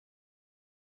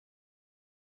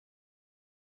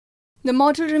The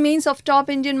mortal remains of top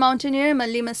Indian mountaineer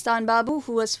Malli Mastan Babu,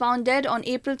 who was found dead on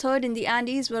April 3rd in the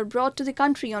Andes, were brought to the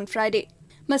country on Friday.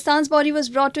 Mastan's body was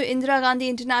brought to Indira Gandhi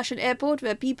International Airport,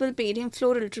 where people paid him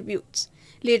floral tributes.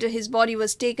 Later, his body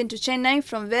was taken to Chennai,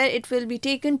 from where it will be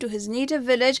taken to his native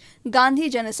village, Gandhi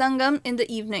Janasangam, in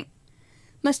the evening.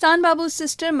 Mastan Babu's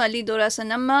sister, Malli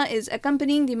Dorasanamma, is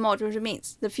accompanying the mortal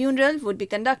remains. The funeral would be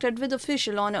conducted with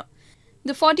official honour.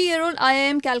 The 40-year-old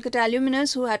IIM-Calcutta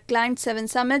alumnus, who had climbed 7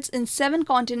 summits in 7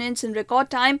 continents in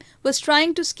record time, was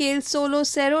trying to scale solo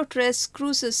Cerro Tres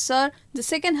Cruces Sur, the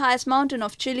second highest mountain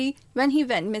of Chile, when he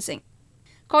went missing.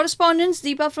 Correspondents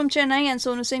Deepa from Chennai and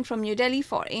Sonu Singh from New Delhi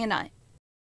for ANI.